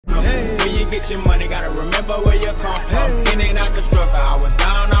get your money, gotta remember where you come from. In and out the struggle, I was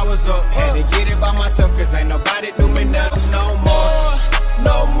down, I was up. Had to get it by myself, cause ain't nobody do me nothing no more.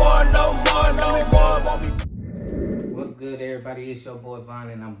 No more, no more, no more. What's good, everybody? It's your boy Vaughn,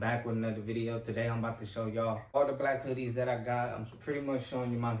 and I'm back with another video. Today I'm about to show y'all all the black hoodies that I got. I'm pretty much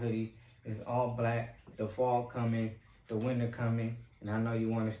showing you my hoodie. It's all black. The fall coming, the winter coming, and I know you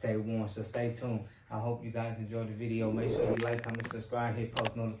want to stay warm, so stay tuned. I hope you guys enjoyed the video. Make sure you like, comment, subscribe, hit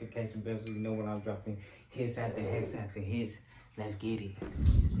post notification bell so you know when I'm dropping hits after hits after hits. Let's get it.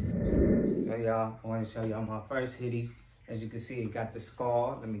 So y'all, I want to show y'all my first hoodie. As you can see, it got the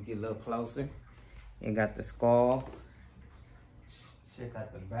skull. Let me get a little closer. It got the skull. Check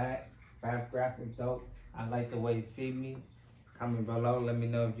out the back. Back graphic dope. I like the way it fit me. Comment below. Let me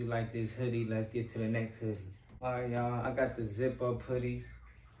know if you like this hoodie. Let's get to the next hoodie. All right, y'all. I got the zip up hoodies.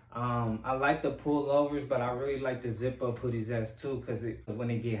 I like the pullovers, but I really like the zip up hoodies as too, because when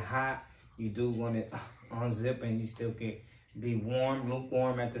it get hot, you do want it unzip and you still can be warm,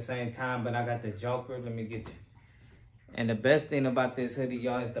 lukewarm at the same time. But I got the Joker. Let me get you. And the best thing about this hoodie,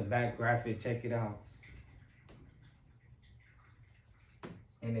 y'all, is the back graphic. Check it out.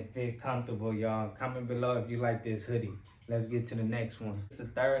 And it fit comfortable, y'all. Comment below if you like this hoodie. Let's get to the next one. It's the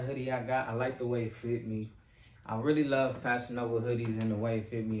third hoodie I got. I like the way it fit me. I really love Fashion Nova hoodies and the way it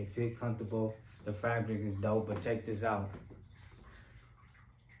fit me. It fit comfortable. The fabric is dope, but check this out.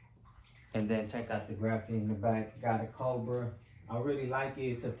 And then check out the graphic in the back. Got a Cobra. I really like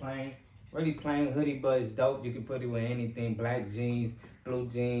it. It's a really plain hoodie, but it's dope. You can put it with anything. Black jeans, blue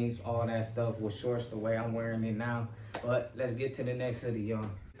jeans, all that stuff with shorts the way I'm wearing it now. But let's get to the next hoodie, y'all.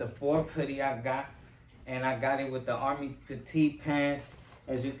 The fourth hoodie I got, and I got it with the Army Petite pants.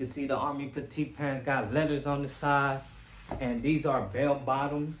 As you can see, the Army Petite pants got letters on the side, and these are bell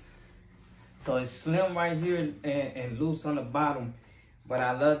bottoms. So it's slim right here and loose on the bottom, but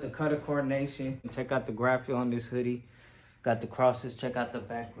I love the color coordination. Check out the graphic on this hoodie. Got the crosses. Check out the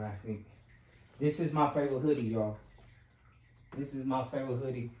back graphic. This is my favorite hoodie, y'all. This is my favorite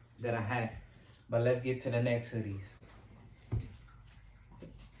hoodie that I had. But let's get to the next hoodies.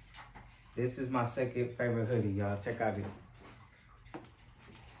 This is my second favorite hoodie, y'all. Check out it.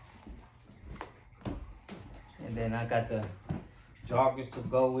 And then I got the joggers to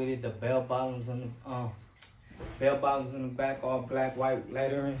go with it. The bell bottoms on the back, all black, white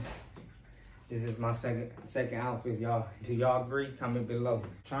lettering. This is my second outfit, y'all. Do y'all agree? Comment below.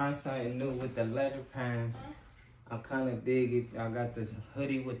 Trying something new with the leather pants. I kind of dig it. I got this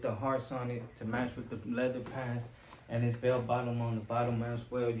hoodie with the hearts on it to match with the leather pants. And this bell bottom on the bottom as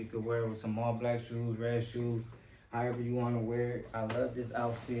well. You could wear it with some all black shoes, red shoes, however you want to wear it. I love this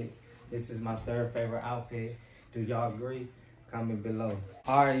outfit. This is my third favorite outfit. Do y'all agree? Comment below.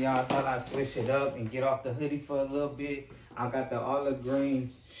 All right, y'all. I thought I'd switch it up and get off the hoodie for a little bit. I got the olive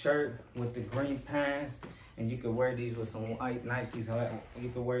green shirt with the green pants. And you could wear these with some white Nikes. You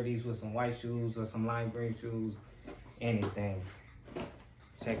could wear these with some white shoes or some lime green shoes. Anything.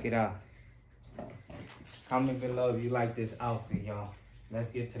 Check it out. Comment below if you like this outfit, y'all. Let's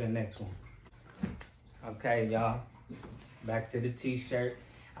get to the next one. Okay, y'all. Back to the t-shirt.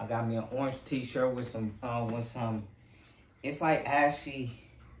 I got me an orange t-shirt with some it's like ashy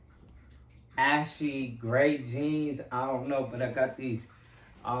gray jeans. I don't know, but I got these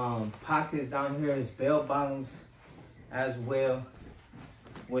pockets down here. It's bell bottoms as well,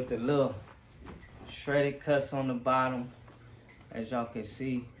 with the little shredded cuts on the bottom, as y'all can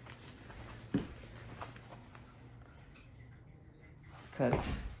see. Cut.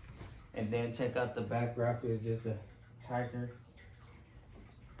 And then check out the back graphic. It's just a tiger.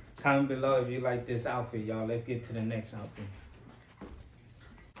 Comment below if you like this outfit, y'all. Let's get to the next outfit.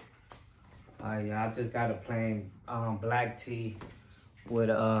 Yeah, I just got a plain black tee with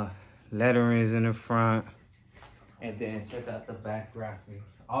letterings in the front. And then check out the back graphic.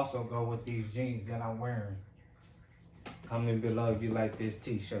 Also go with these jeans that I'm wearing. Comment below if you like this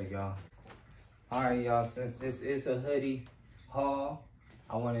t-shirt, y'all. All right, y'all, since this is a hoodie haul,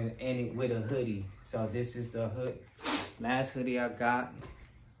 I wanted to end it with a hoodie. So this is the last hoodie I got.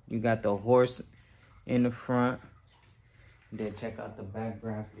 You got the horse in the front. Then check out the back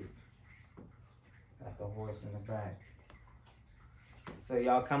graphic. Got the horse in the back. So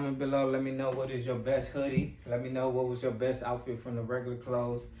y'all comment below. Let me know what is your best hoodie. Let me know what was your best outfit from the regular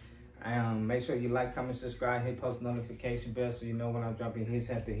clothes. Make sure you like, comment, subscribe, hit post notification bell so you know when I'm dropping hits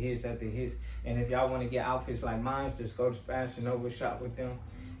after hits after hits. And if y'all want to get outfits like mine, just go to Fashion Nova, shop with them,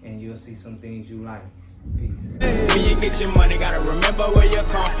 and you'll see some things you like. Peace. When you get your money, gotta remember where you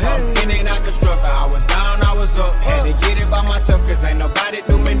come from. In and out the struggle, I was down, I was up. Had to get it by myself, cause ain't nobody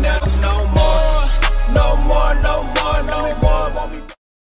do me nothing no more. No more, no more, no more.